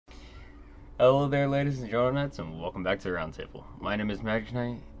Hello there, ladies and gentlemen, and welcome back to the Roundtable. My name is Magic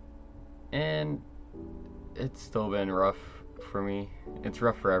Knight, and it's still been rough for me. It's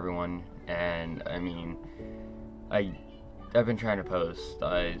rough for everyone, and I mean, I've been trying to post.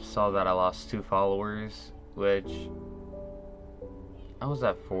 I saw that I lost 2 followers, which I was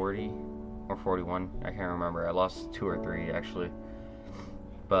at 40 or 41. I can't remember. I lost 2 or 3 actually,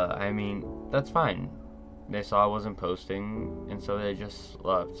 but I mean, that's fine. They saw I wasn't posting, and so they just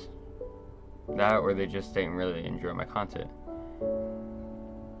left. That, or they just didn't really enjoy my content.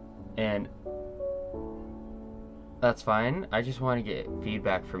 And that's fine. I just want to get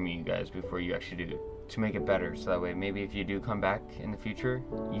feedback from you guys before you actually do, to make it better, so that way maybe if you do come back in the future,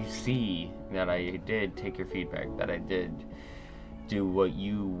 you see that I did take your feedback, that I did do what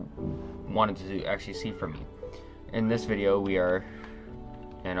you wanted to actually see from me. In this video, we are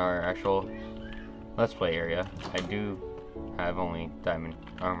in our actual Let's Play area. I do have only diamond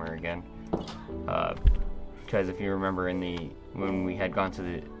armor again. Because if you remember when we had gone to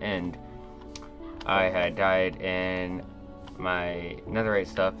the end, I had died and my netherite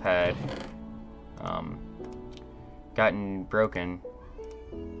stuff had gotten broken,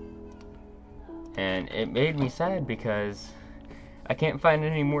 and it made me sad because I can't find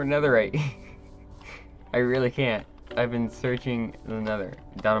any more netherite. I really can't. I've been searching the nether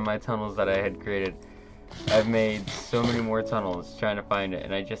down in my tunnels that I had created. I've made so many more tunnels trying to find it,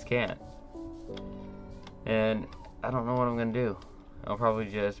 and I just can't. And I don't know what I'm gonna do. I'll probably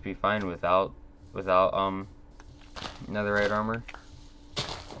just be fine without netherite armor.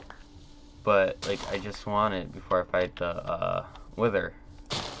 But like, I just want it before I fight the wither,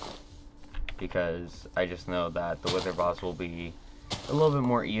 because I just know that the wither boss will be a little bit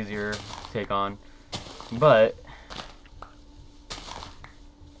more easier to take on. But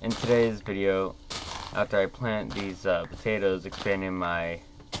in today's video, after I plant these potatoes, expanding my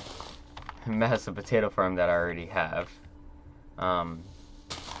massive potato farm that I already have,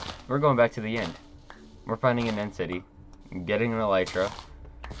 we're going back to the end. We're finding an end city, getting an elytra,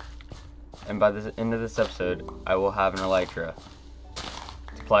 and by the end of this episode, I will have an elytra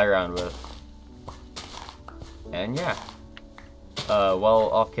to fly around with. And yeah, while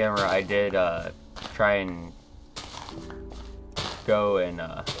off camera, I did try and go and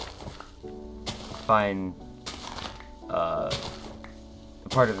find the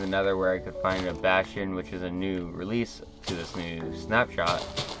part of the nether where I could find a bastion, which is a new release to this new snapshot.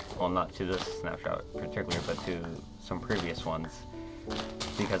 Well, not to this snapshot particularly, but to some previous ones,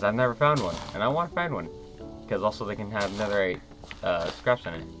 because I've never found one, and I want to find one, because also they can have netherite scraps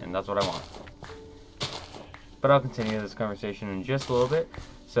in it, and that's what I want. But I'll continue this conversation in just a little bit,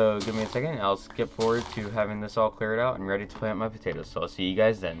 so give me a second. I'll skip forward to having this all cleared out and ready to plant my potatoes, so I'll see you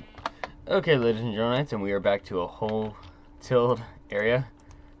guys then. Okay, ladies and gentlemen, and we are back to a whole tilled area.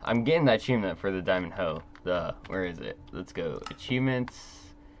 I'm getting that achievement for the diamond hoe. Where is it? Let's go. Achievements.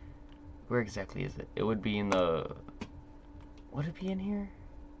 Where exactly is it? It would be in the... Would it be in here?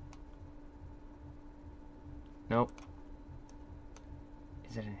 Nope.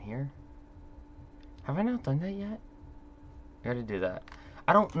 Is it in here? Have I not done that yet? I gotta do that.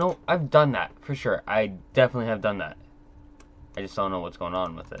 I don't know. I've done that for sure. I definitely have done that. I just don't know what's going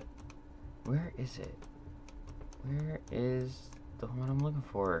on with it. Where is it? Where is the one I'm looking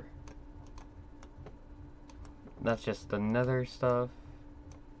for? That's just the nether stuff.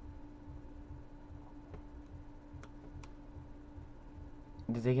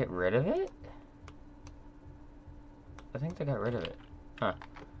 Did they get rid of it? I think they got rid of it. Huh.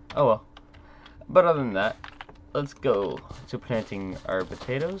 Oh well. But other than that, let's go to planting our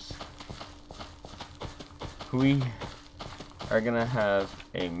potatoes. We are gonna have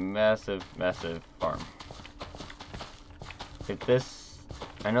a massive, massive farm. If this,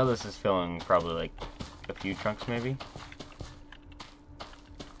 I know this is filling probably like a few chunks maybe.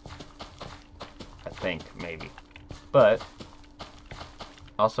 I think, maybe. But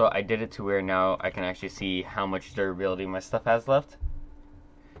also, I did it to where now I can actually see how much durability my stuff has left.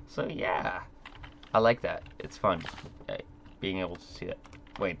 So yeah, I like that. It's fun, being able to see that.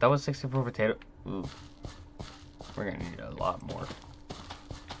 Wait, that was 64 potato. Ooh, we're gonna need a lot more.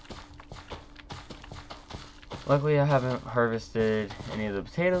 Luckily, I haven't harvested any of the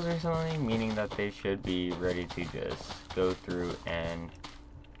potatoes or something, meaning that they should be ready to just go through and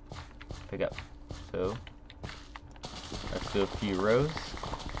pick up. So let's do a few rows.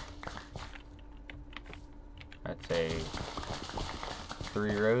 I'd say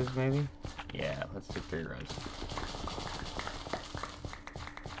 3 rows maybe? Yeah, let's do 3 rows.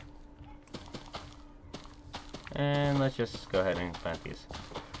 And let's just go ahead and plant these.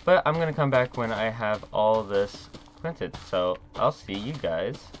 But I'm gonna come back when I have all this planted. So I'll see you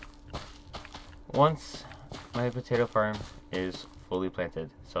guys once my potato farm is fully planted.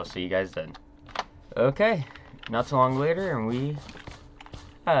 So I'll see you guys then. Okay, not too long later, and we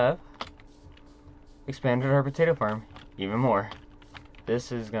have expanded our potato farm even more.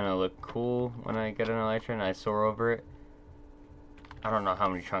 This is gonna look cool when I get an elytra and I soar over it. I don't know how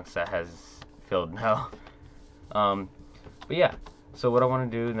many chunks that has filled now. But yeah, so what I want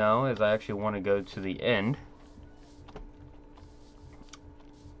to do now is I actually want to go to the end.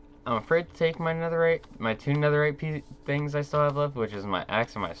 I'm afraid to take my netherite, my 2 netherite things I still have left, which is my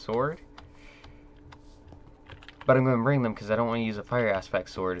axe and my sword. But I'm going to bring them because I don't want to use a fire aspect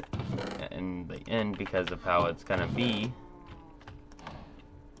sword in the end because of how it's going to be.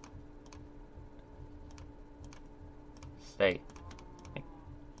 Stay.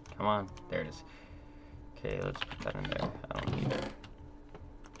 Come on. There it is. Okay, let's put that in there. I don't need it.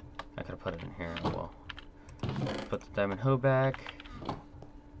 I could have put it in here. Well, put the diamond hoe back.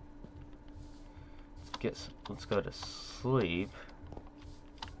 Let's go to sleep.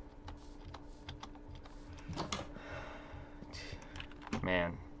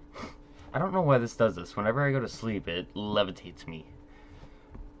 Man, I don't know why this does this. Whenever I go to sleep, it levitates me.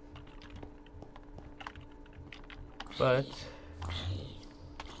 But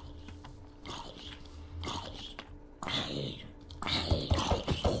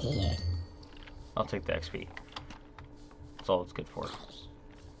I'll take the XP. That's all it's good for.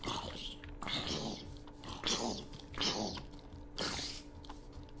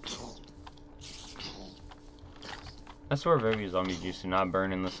 I swear baby zombie juice do not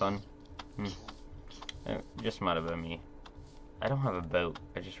burn in the sun. It just might have been me. I don't have a boat.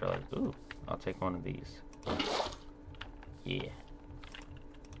 I just realized, ooh, I'll take one of these. Yeah.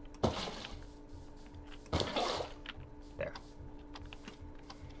 There.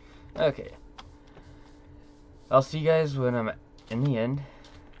 Okay. I'll see you guys when I'm in the end.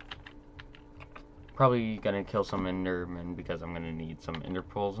 Probably gonna kill some endermen because I'm gonna need some ender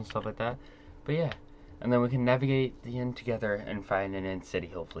pearls and stuff like that. But yeah. And then we can navigate the end together and find an end city,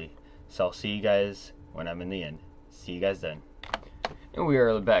 hopefully. So I'll see you guys when I'm in the end. See you guys then. And we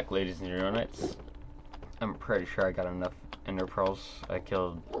are back, ladies and gentlemen. I'm pretty sure I got enough ender pearls. I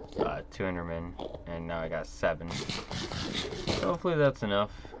killed 2 endermen, and now I got 7. So hopefully that's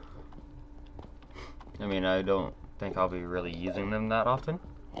enough. I mean, I don't think I'll be really using them that often.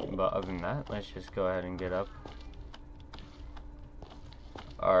 But other than that, let's just go ahead and get up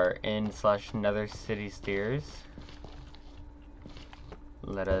our end/nether city stairs.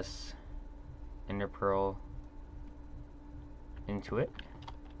 Let us ender pearl into it,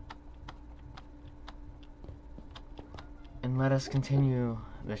 and let us continue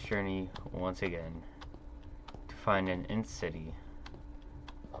this journey once again to find an end city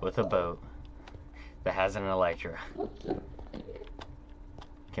with a boat that has an elytra.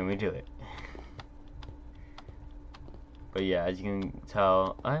 Can we do it? But yeah, as you can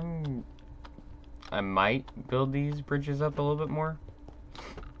tell, I might build these bridges up a little bit more.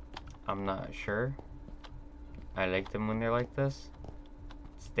 I'm not sure. I like them when they're like this.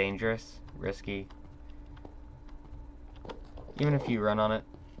 It's dangerous, risky. Even if you run on it.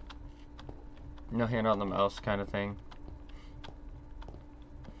 No hand on the mouse kind of thing.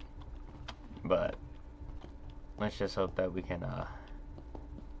 But let's just hope that we can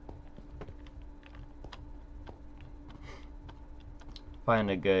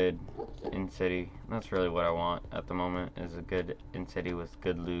find a good end city. That's really what I want at the moment, is a good end city with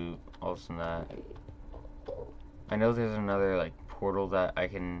good loot, also that. I know there's another like portal that I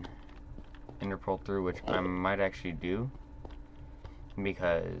can ender pearl through, which I might actually do,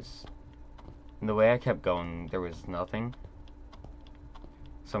 because the way I kept going there was nothing.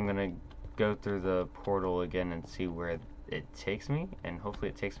 So I'm gonna go through the portal again and see where it takes me, and hopefully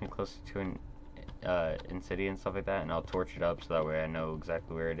it takes me closer to an in city and stuff like that, and I'll torch it up so that way I know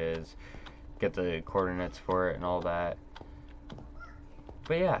exactly where it is, get the coordinates for it and all that.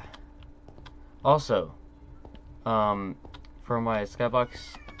 But yeah, also for my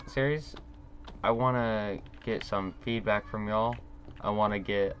Skybox series, I want to get some feedback from y'all. I want to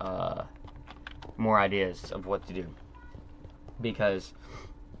get more ideas of what to do, because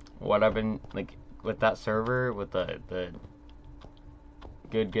what I've been like with that server, with the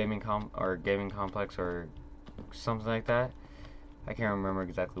good gaming complex or something like that. I can't remember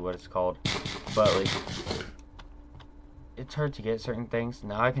exactly what it's called, but like it's hard to get certain things.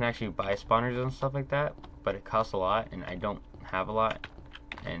 Now I can actually buy spawners and stuff like that, but it costs a lot and I don't have a lot,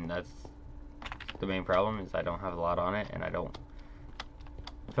 and that's the main problem, is I don't have a lot on it, and I feel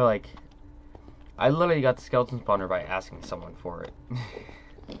like I literally got the skeleton spawner by asking someone for it.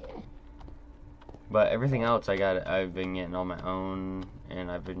 But everything else I've been getting on my own,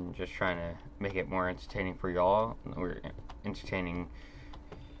 and I've been just trying to make it more entertaining for y'all, or entertaining,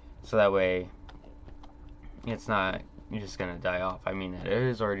 so that way it's not just gonna die off. I mean, it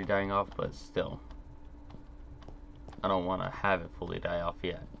is already dying off, but still, I don't want to have it fully die off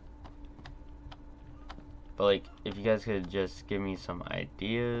yet. But like, if you guys could just give me some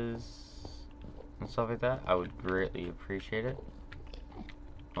ideas and stuff like that, I would greatly appreciate it.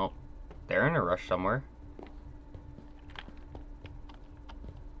 Oh, they're in a rush somewhere.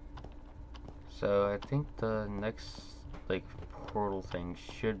 So I think the next like portal thing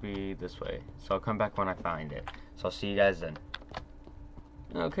should be this way. So I'll come back when I find it. So I'll see you guys then.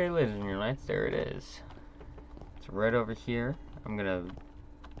 Okay, ladies and gentlemen, there it is. It's right over here. I'm gonna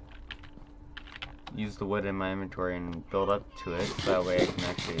use the wood in my inventory and build up to it, so that way I can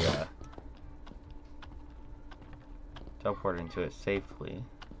actually teleport into it safely.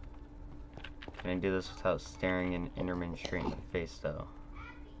 Can I do this without staring an Enderman straight in the face, though?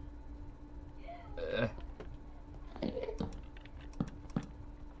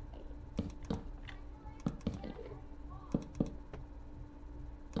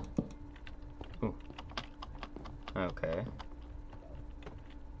 Ooh. Okay.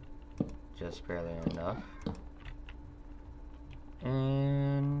 Just barely enough.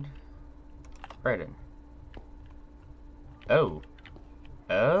 And right in. Oh.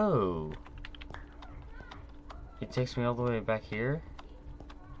 Oh. It takes me all the way back here.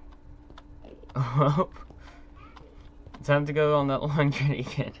 Oh. Time to go on that long journey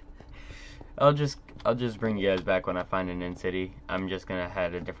again. I'll just bring you guys back when I find an end city. I'm just gonna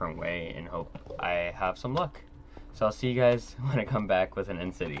head a different way and hope I have some luck. So I'll see you guys when I come back with an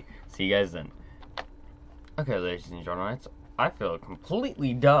end city. See you guys then. Okay, ladies and gentlemen, I feel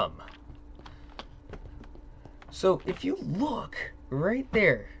completely dumb. So if you look right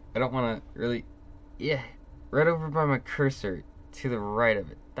there, I don't want to really, yeah, right over by my cursor to the right of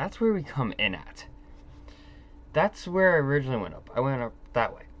it. That's where we come in at. That's where I originally went up. I went up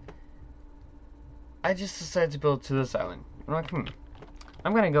that way. I just decided to build to this island. I'm like,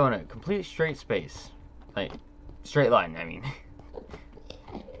 I'm gonna go in a complete straight space, like straight line. I mean.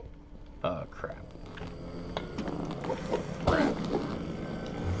 Oh crap.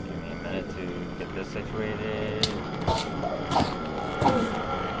 Give me a minute to get this situated.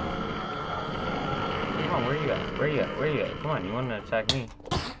 Come on, where you at? Where you at? Where you at? Come on, you want to attack me?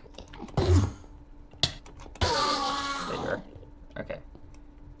 There you are. Okay.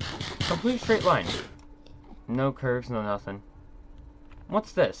 Complete straight line. No curves, no nothing.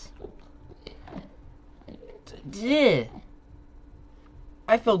 What's this?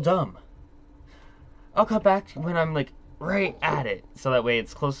 I feel dumb. I'll come back when I'm like right at it, so that way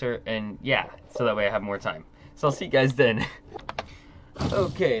it's closer, and yeah, so that way I have more time. So I'll see you guys then.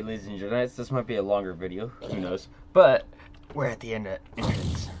 Okay, ladies and gentlemen, this might be a longer video, who knows, but we're at the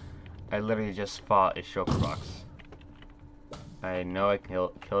entrance. I literally just fought a shulker box. I know I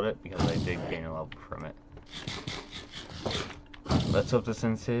killed it because I did gain a level from it. Let's hope this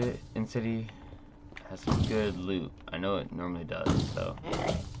in-city has some good loot. I know it normally does, so.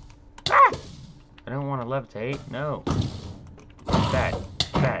 Ah! I don't want to levitate. No. Bad.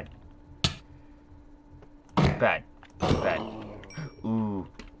 Bad. Bad. Bad. Ooh.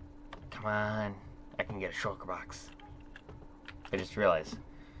 Come on. I can get a shulker box. I just realized.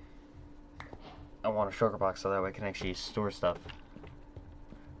 I want a shulker box so that way I can actually store stuff.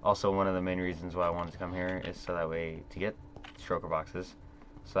 Also, one of the main reasons why I wanted to come here is so that way to get shulker boxes.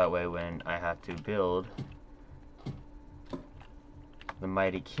 So that way when I have to build the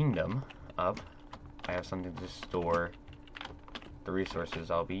mighty kingdom up, I have something to store the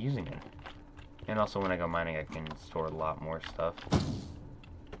resources I'll be using in. And also when I go mining, I can store a lot more stuff.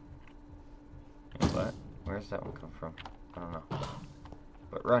 And what? Where's that one come from? I don't know.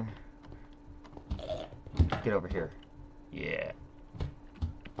 But run. Get over here. Yeah.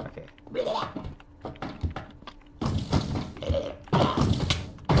 Okay.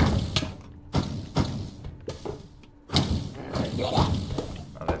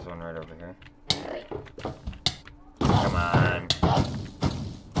 Oh, there's one right over here. Come on.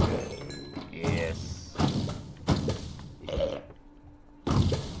 Yes.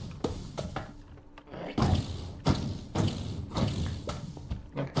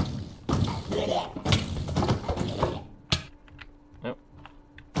 Nope. Nope.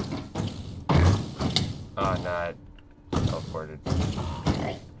 Oh, God. Teleported.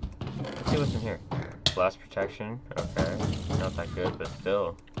 Let's see what's in here. Blast protection. Okay. Not that good, but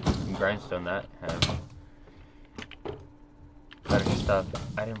still. You can grindstone that. Have better stuff.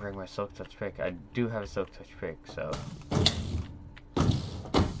 I didn't bring my silk touch pick. I do have a silk touch pick, so.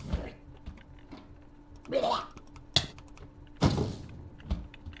 Come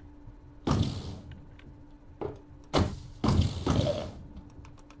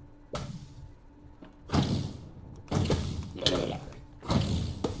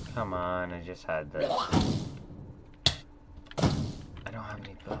on, I just had this. I don't have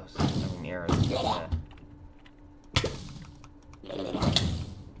any bows. I have any arrows. Yeah.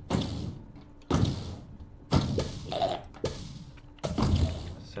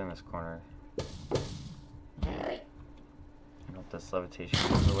 Let's in this corner. I hope this levitation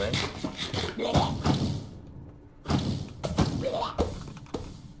goes away.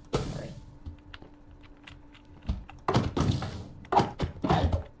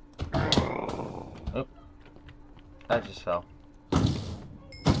 Oh, I just fell.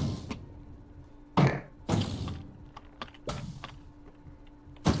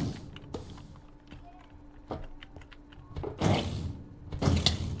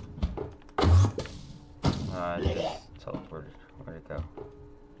 I just teleported. Where'd it go?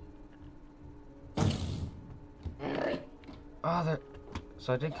 Oh, there.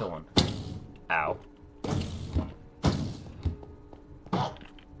 So I did kill one. Ow.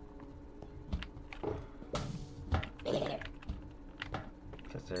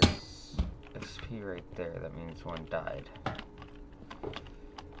 Because there's XP right there. That means one died.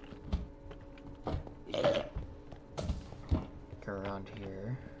 Go around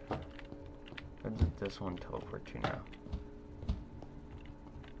here. Where did this one teleport to now?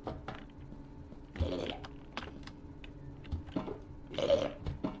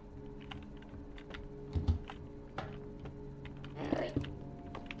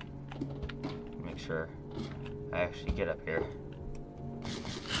 Make sure I actually get up here.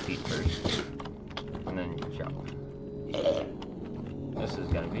 Feet first. And then jump. This is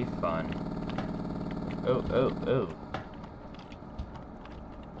gonna be fun. Oh, oh, oh.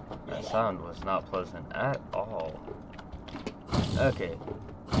 That sound was not pleasant at all. Okay.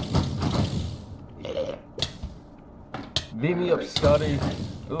 Beat me up, Scotty.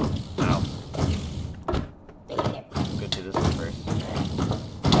 Ooh, ow. Go do this one first.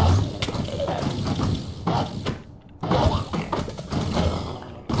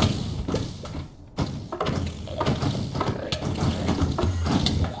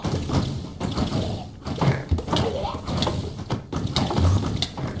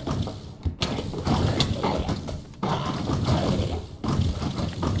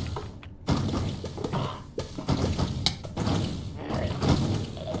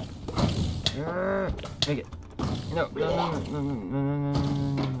 Make it. No, no, no, no, no, no, no,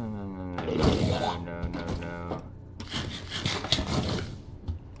 no, no, no.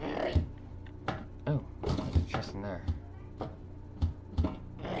 Oh, there's a chest in there.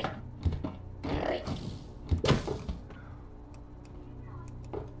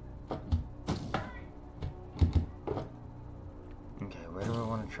 Okay, where do I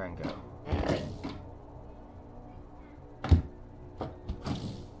want to try and go?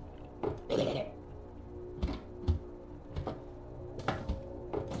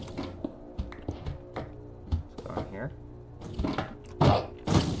 Here.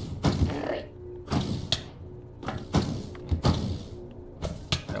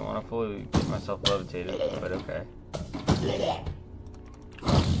 I don't want to fully get myself levitated, but okay.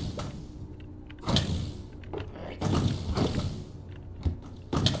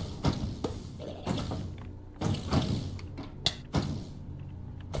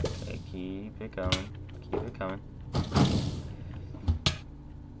 Okay, keep it going. Keep it coming.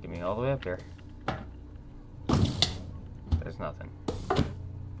 Get me all the way up here. There's nothing.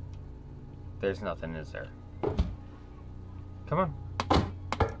 There's nothing, is there? Come on.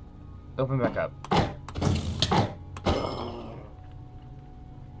 Open back up.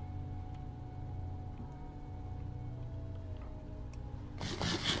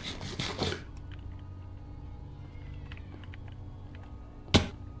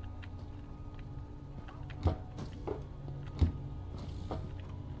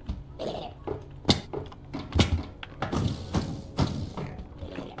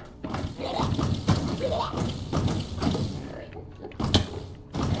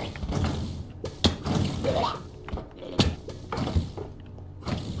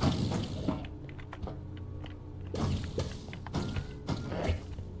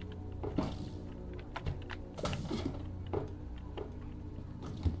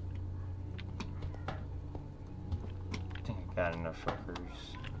 Got enough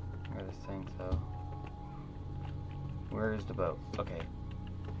shulkers or this thing, so where is the boat? Okay.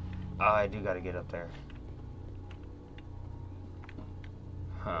 I do gotta get up there.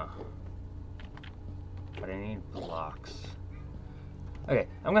 Huh. But I need blocks. Okay,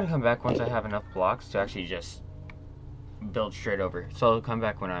 I'm gonna come back once I have enough blocks to actually just build straight over. So I'll come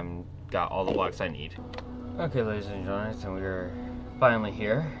back when I'm got all the blocks I need. Okay, ladies and gentlemen, so we're finally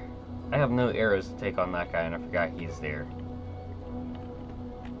here. I have no arrows to take on that guy, and I forgot he's there.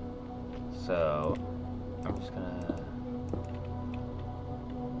 So I'm just gonna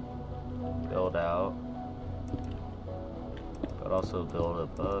build out, but also build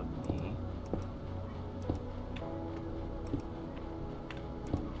above me.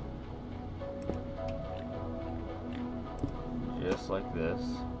 Just like this.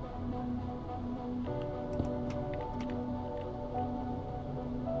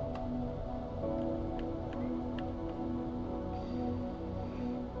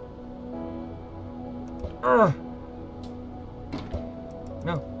 Ugh.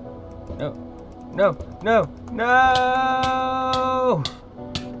 No. No. No. No. No.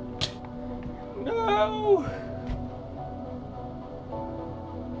 No.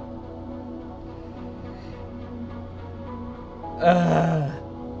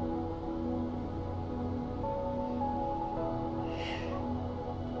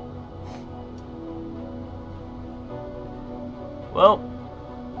 Well,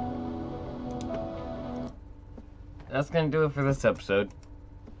 that's gonna do it for this episode.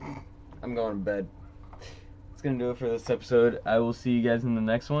 I'm going to bed. That's gonna do it for this episode. I will see you guys in the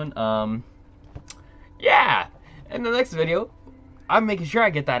next one. Yeah! In the next video, I'm making sure I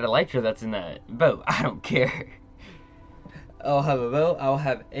get that elytra that's in that boat. I don't care. I'll have a boat. I'll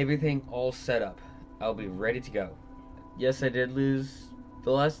have everything all set up. I'll be ready to go. Yes, I did lose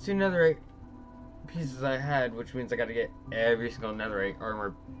the last 2 netherite pieces I had, which means I gotta get every single netherite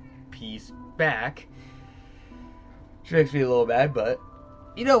armor piece back. Which makes me a little bad, but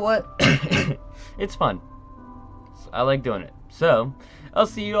you know what? It's fun. I like doing it. So, I'll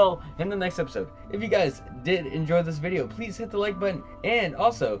see you all in the next episode. If you guys did enjoy this video, please hit the like button and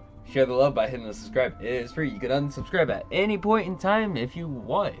also share the love by hitting the subscribe. It is free. You can unsubscribe at any point in time if you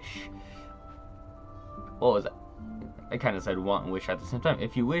wish. What was that? I kind of said want and wish at the same time.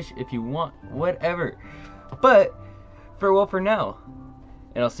 If you wish, if you want, whatever. But, farewell for now.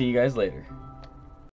 And I'll see you guys later.